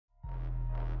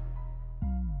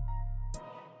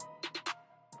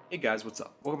Hey guys, what's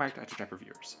up? Welcome back to Tech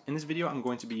Reviewers. In this video, I'm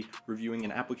going to be reviewing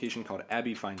an application called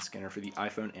ABBYY FineScanner for the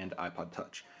iPhone and iPod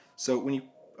Touch. So when you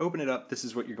open it up, this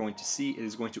is what you're going to see. It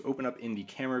is going to open up in the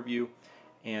camera view.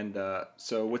 And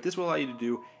so what this will allow you to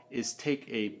do is take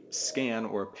a scan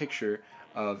or a picture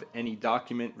of any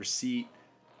document, receipt,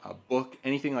 book,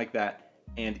 anything like that,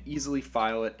 and easily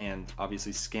file it and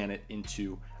obviously scan it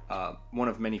into one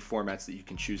of many formats that you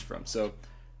can choose from. So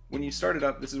when you start it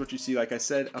up, this is what you see. Like I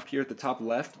said, up here at the top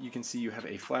left, you can see you have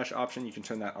a flash option. You can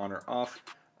turn that on or off.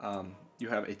 You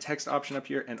have a text option up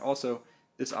here, and also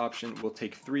this option will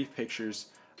take 3 pictures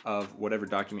of whatever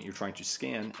document you're trying to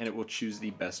scan, and it will choose the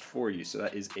best for you. So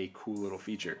that is a cool little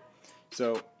feature.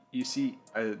 So you see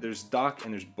there's doc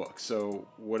and there's book. So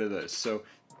what are those? So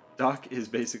doc is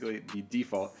basically the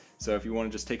default. So if you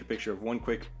want to just take a picture of one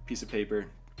quick piece of paper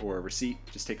or a receipt,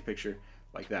 just take a picture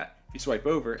like that. If you swipe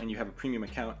over and you have a premium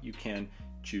account, you can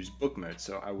choose book mode.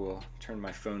 So I will turn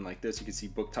my phone like this. You can see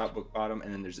book top, book bottom,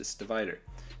 and then there's this divider.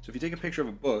 So if you take a picture of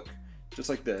a book, just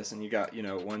like this, and you got, you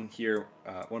know, one here,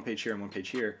 one page here and one page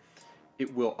here,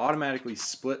 it will automatically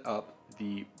split up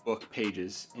the book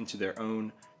pages into their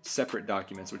own separate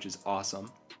documents, which is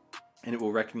awesome. And it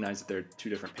will recognize that they're 2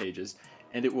 different pages.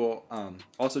 And it will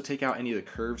also take out any of the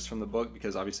curves from the book,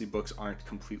 because obviously books aren't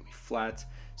completely flat.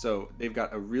 So they've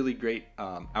got a really great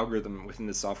algorithm within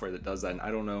the software that does that. And I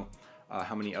don't know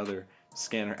how many other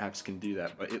scanner apps can do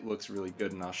that, but it looks really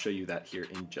good, and I'll show you that here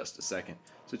in just a second.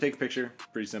 So take a picture,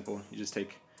 pretty simple. You just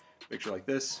take a picture like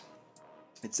this,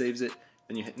 it saves it,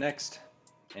 then you hit next,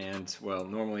 and well,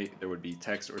 normally there would be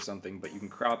text or something, but you can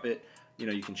crop it, you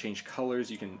know, you can change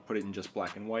colors, you can put it in just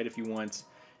black and white if you want,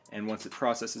 and once it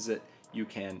processes it, you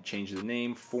can change the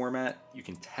name, format, you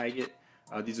can tag it.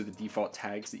 These are the default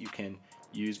tags that you can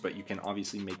use, but you can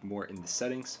obviously make more in the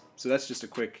settings. So that's just a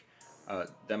quick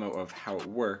demo of how it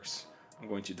works. I'm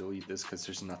going to delete this because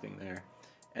there's nothing there.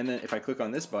 And then if I click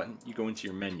on this button, you go into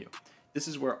your menu. This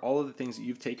is where all of the things that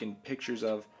you've taken pictures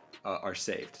of are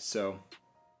saved. So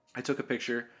I took a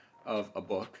picture of a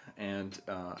book, and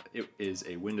it is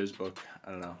a Windows book.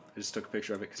 I don't know, I just took a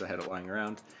picture of it because I had it lying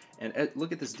around. And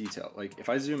look at this detail. Like if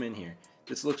I zoom in here,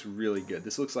 this looks really good.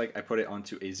 This looks like I put it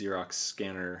onto a Xerox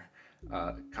scanner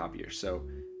copier. So,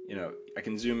 you know, I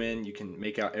can zoom in, you can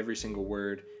make out every single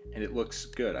word, and it looks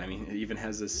good. I mean, it even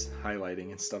has this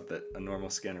highlighting and stuff that a normal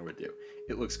scanner would do.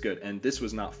 It looks good, and this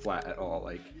was not flat at all.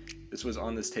 Like, this was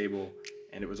on this table,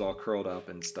 and it was all curled up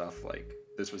and stuff. Like,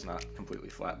 this was not completely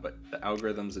flat, but the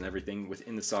algorithms and everything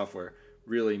within the software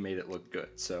really made it look good.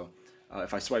 So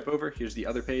if I swipe over, here's the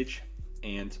other page,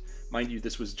 and mind you,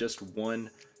 this was just one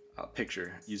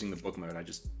picture using the book mode. I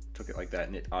just took it like that,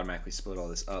 and it automatically split all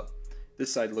this up.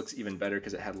 This side looks even better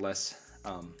because it had less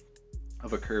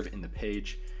of a curve in the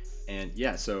page. And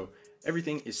yeah, so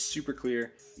everything is super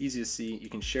clear, easy to see. You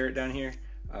can share it down here.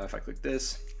 If I click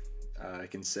this, I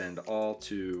can send all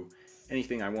to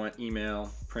anything I want, email,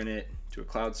 print it to a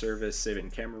cloud service, save it in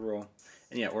camera roll,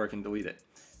 and yeah, or I can delete it.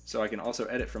 So I can also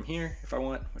edit from here if I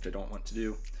want, which I don't want to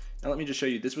do. Now let me just show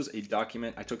you, this was a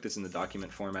document. I took this in the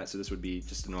document format, so this would be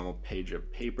just a normal page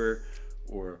of paper,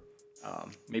 or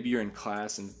maybe you're in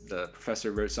class and the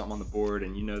professor wrote something on the board,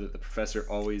 and you know that the professor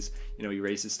always, you know,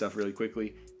 erases stuff really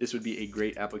quickly. This would be a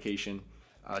great application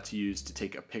to use to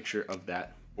take a picture of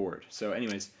that board. So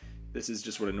anyways, this is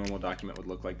just what a normal document would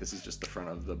look like. This is just the front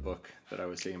of the book that I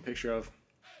was taking a picture of.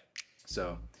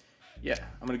 So yeah,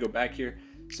 I'm gonna go back here.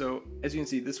 So as you can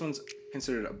see, this one's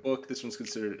considered a book, this one's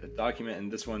considered a document,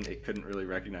 and this one, it couldn't really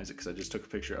recognize it because I just took a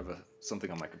picture of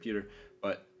something on my computer.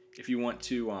 But if you want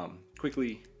to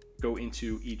quickly go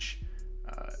into each,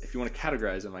 if you want to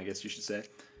categorize them, I guess you should say,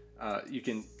 you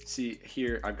can see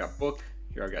here I've got book,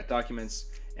 here I've got documents,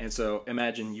 and so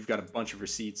imagine you've got a bunch of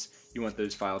receipts, you want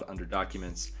those filed under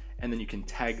documents, and then you can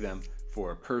tag them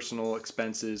for personal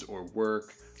expenses or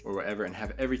work or whatever, and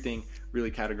have everything really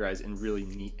categorized and really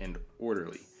neat and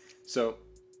orderly. So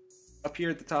up here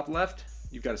at the top left,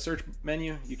 you've got a search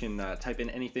menu. You can type in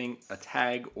anything, a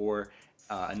tag or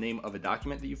a name of a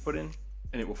document that you've put in,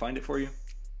 and it will find it for you.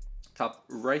 Top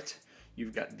right,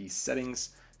 you've got the settings.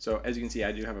 So as you can see,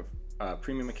 I do have a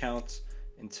premium account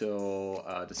until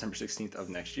December 16th of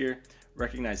next year.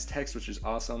 Recognize text, which is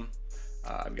awesome.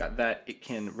 I've got that. It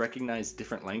can recognize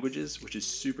different languages, which is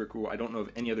super cool. I don't know of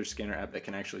any other scanner app that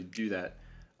can actually do that.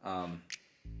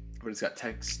 But it's got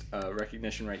text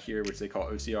recognition right here, which they call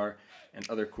OCR, and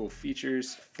other cool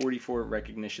features. 44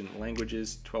 recognition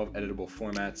languages, 12 editable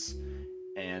formats,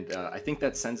 and I think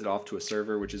that sends it off to a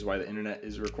server, which is why the internet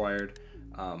is required.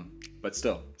 But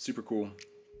still, super cool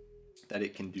that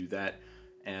it can do that.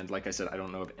 And like I said, I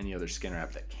don't know of any other scanner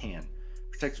app that can.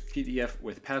 Protect PDF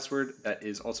with password. That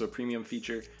is also a premium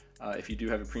feature. If you do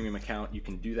have a premium account, you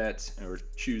can do that or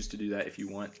choose to do that if you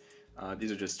want.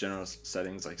 These are just general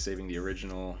settings like saving the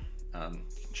original. You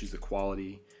can choose the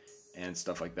quality and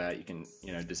stuff like that. You can,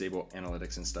 disable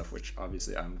analytics and stuff, which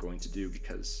obviously I'm going to do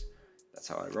because that's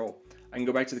how I roll. I can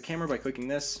go back to the camera by clicking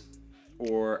this,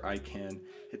 or I can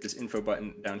hit this info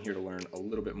button down here to learn a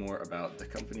little bit more about the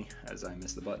company, as I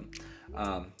missed the button.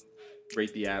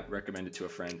 Rate the app, recommend it to a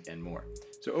friend, and more.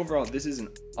 So overall, this is an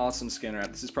awesome scanner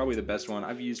app. This is probably the best one.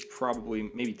 I've used probably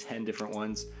maybe 10 different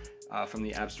ones from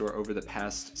the App Store over the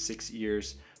past 6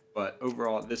 years, but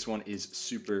overall, this one is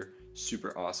super,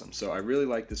 super awesome. So I really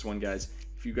like this one, guys.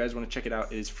 If you guys want to check it out,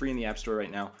 it is free in the App Store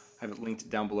right now. I have it linked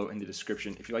down below in the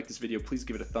description. If you like this video, please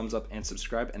give it a thumbs up and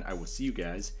subscribe, and I will see you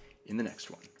guys in the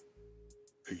next one.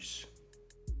 Peace.